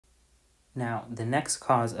Now, the next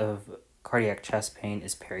cause of cardiac chest pain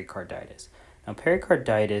is pericarditis. Now,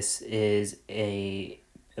 pericarditis is a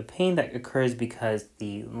pain that occurs because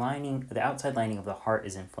the outside lining of the heart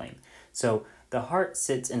is inflamed. So the heart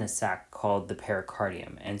sits in a sac called the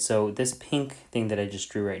pericardium. And so this pink thing that I just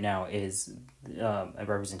drew right now is a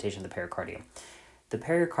representation of the pericardium. The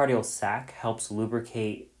pericardial sac helps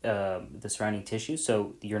lubricate the surrounding tissue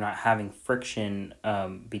so you're not having friction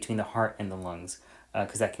between the heart and the lungs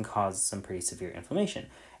because that can cause some pretty severe inflammation.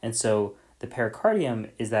 And so the pericardium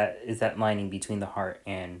is that lining between the heart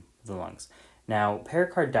and the lungs. Now,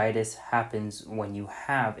 pericarditis happens when you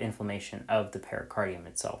have inflammation of the pericardium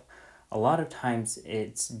itself. A lot of times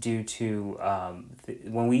it's due to,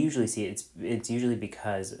 when we usually see it, it's usually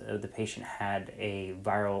because the patient had a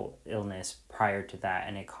viral illness prior to that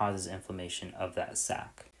and it causes inflammation of that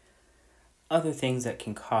sac. Other things that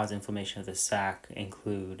can cause inflammation of the sac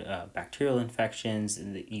include bacterial infections.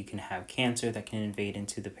 You can have cancer that can invade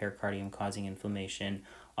into the pericardium, causing inflammation.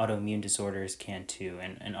 Autoimmune disorders can too,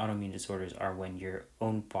 and autoimmune disorders are when your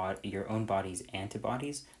own body's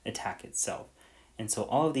antibodies attack itself. And so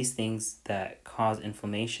all of these things that cause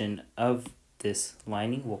inflammation of this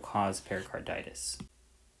lining will cause pericarditis.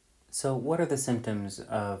 So what are the symptoms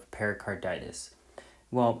of pericarditis?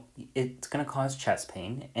 Well, it's going to cause chest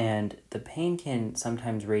pain, and the pain can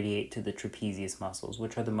sometimes radiate to the trapezius muscles,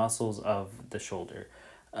 which are the muscles of the shoulder.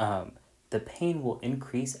 The pain will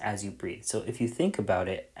increase as you breathe. So if you think about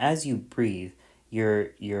it, as you breathe,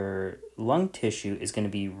 your lung tissue is going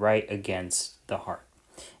to be right against the heart.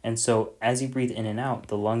 And so as you breathe in and out,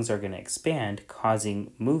 the lungs are going to expand,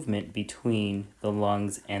 causing movement between the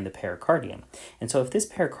lungs and the pericardium. And so if this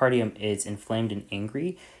pericardium is inflamed and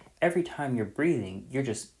angry, every time you're breathing, you're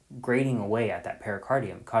just grating away at that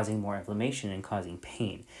pericardium, causing more inflammation and causing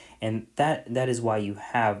pain. And that is why you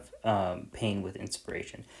have pain with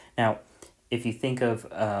inspiration. Now, if you think of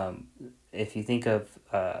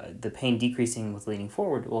the pain decreasing with leaning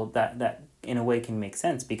forward, well, that in a way can make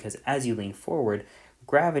sense because as you lean forward,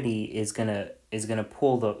 gravity is gonna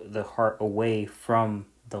pull the heart away from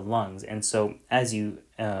the lungs, and so as you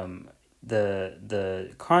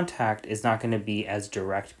the contact is not going to be as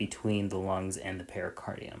direct between the lungs and the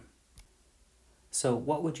pericardium. So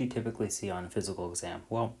what would you typically see on a physical exam?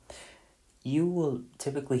 Well, you will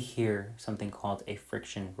typically hear something called a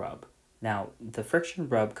friction rub. Now, the friction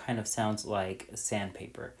rub kind of sounds like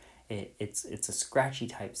sandpaper. It's a scratchy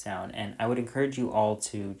type sound, and I would encourage you all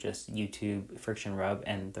to just YouTube friction rub,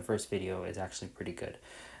 and the first video is actually pretty good.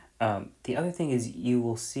 The other thing is you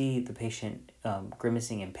will see the patient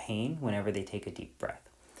grimacing in pain whenever they take a deep breath.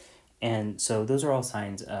 And so those are all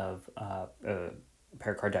signs of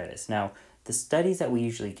pericarditis. Now, the studies that we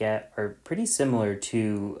usually get are pretty similar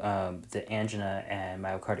to the angina and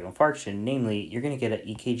myocardial infarction. Namely, you're going to get an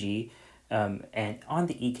EKG, and on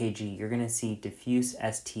the EKG, you're going to see diffuse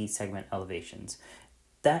ST segment elevations.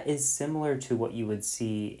 That is similar to what you would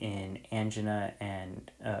see in angina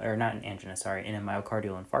and, or not in angina, sorry, in a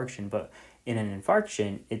myocardial infarction, but in an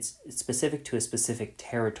infarction, it's specific to a specific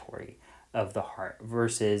territory of the heart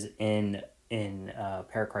versus in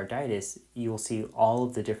pericarditis, you'll see all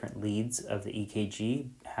of the different leads of the EKG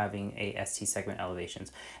having a ST segment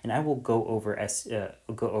elevations. And I will go over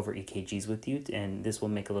EKGs with you, and this will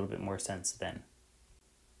make a little bit more sense then.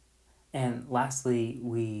 And lastly,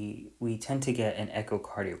 we tend to get an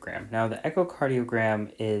echocardiogram. Now, the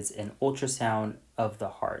echocardiogram is an ultrasound of the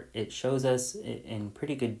heart. It shows us in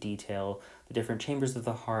pretty good detail the different chambers of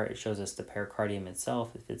the heart. It shows us the pericardium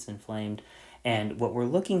itself, if it's inflamed. And what we're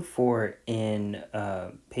looking for in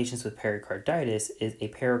patients with pericarditis is a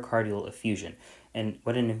pericardial effusion. And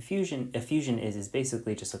what an effusion is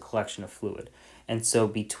basically just a collection of fluid. And so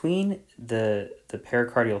between the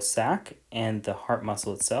pericardial sac and the heart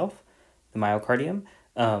muscle itself, the myocardium,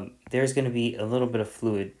 there's going to be a little bit of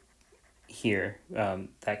fluid here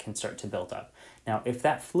that can start to build up. Now, if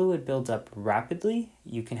that fluid builds up rapidly,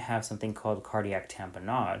 you can have something called cardiac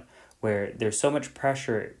tamponade, where there's so much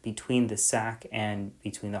pressure between the sac and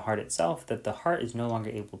between the heart itself that the heart is no longer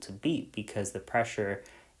able to beat because the pressure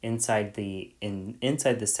inside the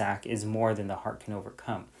sac is more than the heart can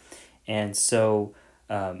overcome. And so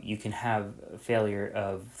you can have failure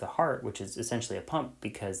of the heart, which is essentially a pump,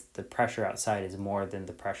 because the pressure outside is more than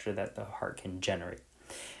the pressure that the heart can generate.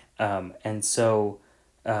 And so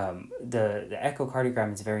the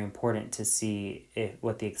echocardiogram is very important to see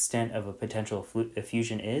what the extent of a potential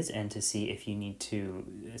effusion is, and to see if you need to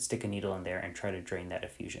stick a needle in there and try to drain that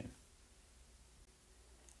effusion.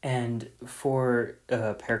 And for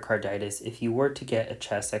pericarditis, if you were to get a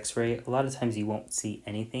chest x-ray, a lot of times you won't see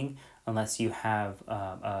anything unless you have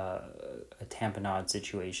a tamponade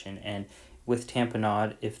situation. And with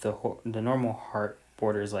tamponade, if the normal heart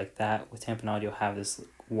borders like that, with tamponade you'll have this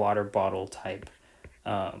water bottle type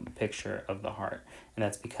picture of the heart, and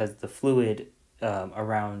that's because the fluid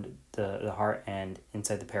around the heart and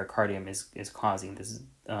inside the pericardium is causing this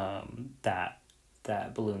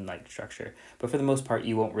that balloon-like structure. But for the most part,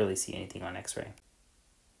 you won't really see anything on X-ray.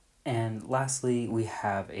 And lastly, we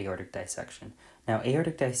have aortic dissection. Now,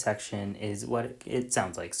 aortic dissection is what it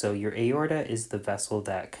sounds like. So your aorta is the vessel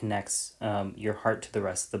that connects your heart to the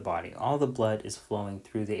rest of the body. All the blood is flowing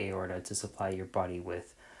through the aorta to supply your body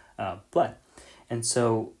with blood. And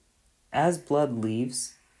so as blood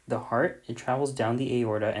leaves the heart, it travels down the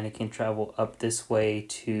aorta and it can travel up this way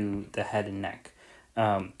to the head and neck.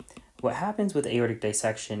 What happens with aortic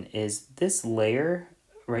dissection is this layer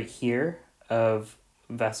right here of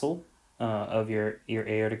vessel, of your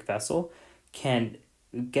aortic vessel, can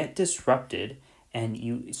get disrupted, and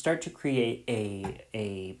you start to create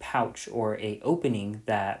a pouch or a opening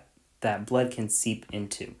that blood can seep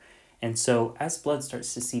into. And so as blood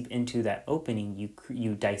starts to seep into that opening,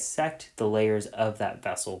 you dissect the layers of that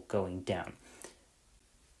vessel going down.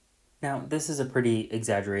 Now, this is a pretty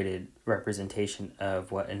exaggerated representation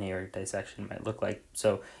of what an aortic dissection might look like.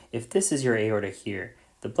 So if this is your aorta here,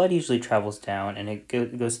 the blood usually travels down and it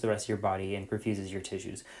goes to the rest of your body and perfuses your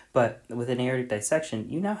tissues. But with an aortic dissection,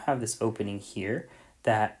 you now have this opening here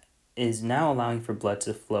that is now allowing for blood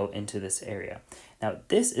to flow into this area. Now,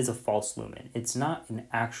 this is a false lumen. It's not an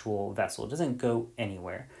actual vessel. It doesn't go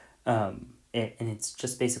anywhere. And it's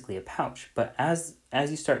just basically a pouch. But as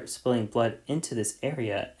you start spilling blood into this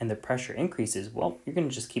area and the pressure increases, well, you're going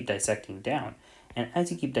to just keep dissecting down. And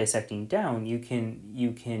as you keep dissecting down, you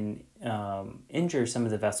can injure some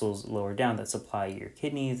of the vessels lower down that supply your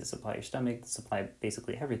kidneys, that supply your stomach, that supply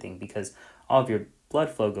basically everything, because all of your blood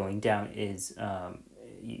flow going down is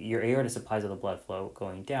your aorta supplies all the blood flow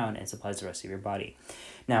going down and supplies the rest of your body.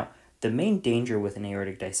 Now, the main danger with an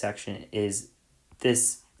aortic dissection is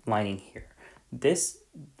this lining here. This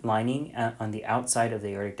lining on the outside of the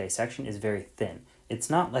aortic dissection is very thin. It's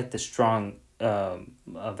not like the strong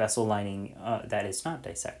vessel lining that is not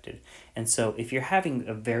dissected. And so if you're having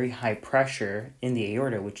a very high pressure in the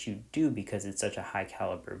aorta, which you do because it's such a high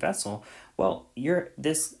caliber vessel, well,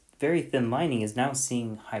 this very thin lining is now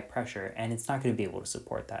seeing high pressure and it's not going to be able to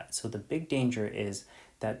support that. So the big danger is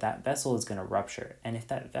that vessel is going to rupture. And if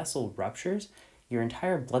that vessel ruptures, your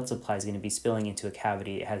entire blood supply is going to be spilling into a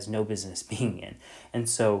cavity it has no business being in. And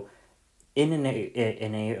so in an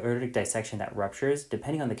aortic dissection that ruptures,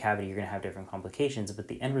 depending on the cavity, you're going to have different complications, but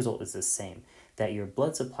the end result is the same, that your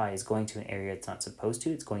blood supply is going to an area it's not supposed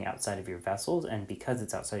to. It's going outside of your vessels, and because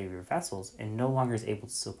it's outside of your vessels, it no longer is able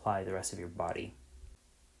to supply the rest of your body.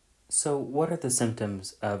 So what are the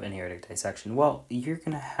symptoms of an aortic dissection? Well, you're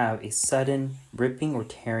going to have a sudden ripping or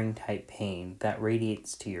tearing type pain that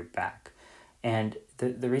radiates to your back. And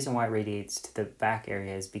the reason why it radiates to the back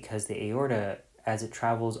area is because the aorta, as it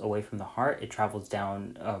travels away from the heart, it travels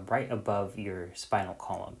down right above your spinal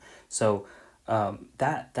column. So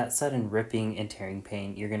that sudden ripping and tearing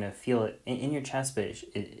pain, you're going to feel it in your chest, but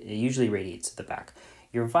it usually radiates to the back.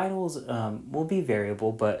 Your vitals will be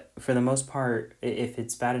variable, but for the most part, if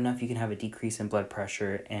it's bad enough, you can have a decrease in blood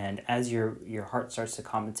pressure. And as your heart starts to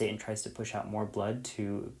compensate and tries to push out more blood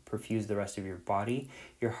to perfuse the rest of your body,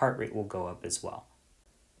 your heart rate will go up as well.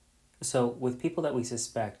 So with people that we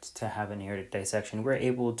suspect to have an aortic dissection, we're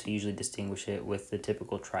able to usually distinguish it with the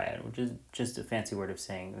typical triad, which is just a fancy word of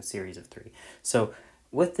saying a series of 3. So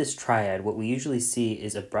with this triad, what we usually see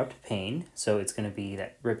is abrupt pain, so it's going to be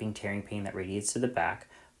that ripping, tearing pain that radiates to the back,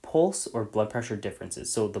 pulse or blood pressure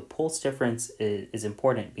differences. So the pulse difference is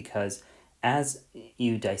important because as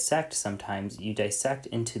you dissect, sometimes you dissect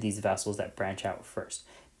into these vessels that branch out first.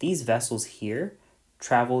 These vessels here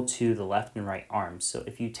travel to the left and right arms. So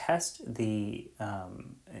if you test the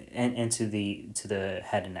and to the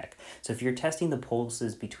head and neck. So if you're testing the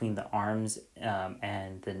pulses between the arms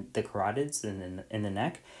and the carotids in the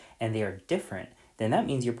neck, and they are different, then that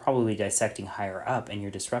means you're probably dissecting higher up and you're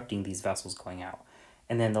disrupting these vessels going out.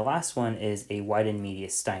 And then the last one is a widened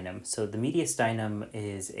mediastinum. So the mediastinum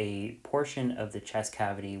is a portion of the chest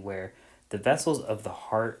cavity where the vessels of the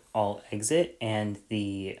heart all exit, and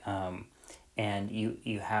and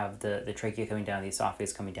you have the trachea coming down, the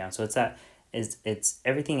esophagus coming down. So it's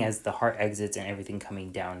everything as the heart exits and everything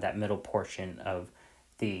coming down, that middle portion of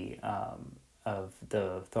the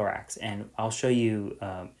thorax. And I'll show you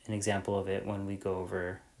an example of it when we go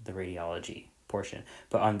over the radiology portion.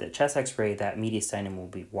 But on the chest x-ray, that mediastinum will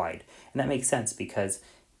be wide. And that makes sense because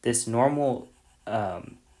this normal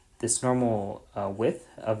this normal width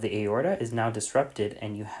of the aorta is now disrupted,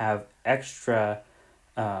 and you have extra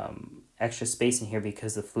space in here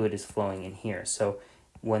because the fluid is flowing in here. So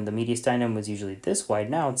when the mediastinum was usually this wide,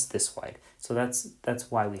 now it's this wide. So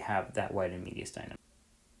that's why we have that widened mediastinum.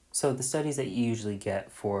 So the studies that you usually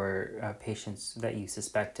get for patients that you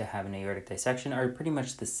suspect to have an aortic dissection are pretty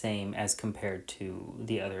much the same as compared to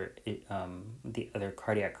the other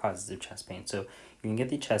cardiac causes of chest pain. So you can get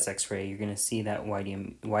the chest X-ray, you're going to see that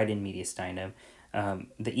widened mediastinum.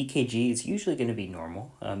 The EKG is usually going to be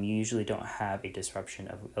normal. You usually don't have a disruption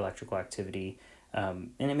of electrical activity,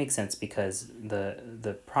 and it makes sense because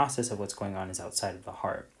the process of what's going on is outside of the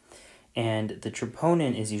heart. And the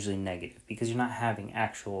troponin is usually negative because you're not having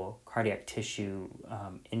actual cardiac tissue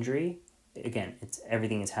injury. Again,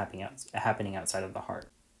 everything is happening outside of the heart.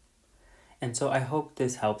 And so I hope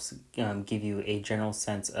this helps give you a general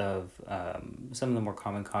sense of some of the more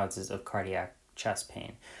common causes of cardiac chest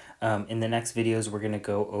pain. In the next videos, we're going to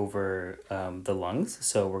go over the lungs.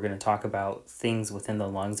 So we're going to talk about things within the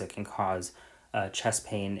lungs that can cause chest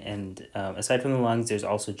pain, and aside from the lungs, there's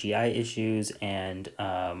also GI issues and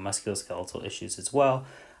musculoskeletal issues as well.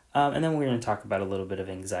 And then we're going to talk about a little bit of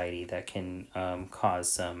anxiety that can cause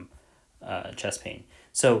some chest pain.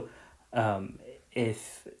 So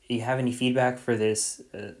if you have any feedback for this,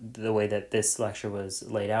 the way that this lecture was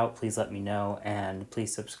laid out, please let me know, and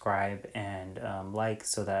please subscribe and like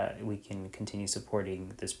so that we can continue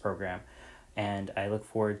supporting this program. And I look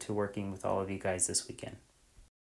forward to working with all of you guys this weekend.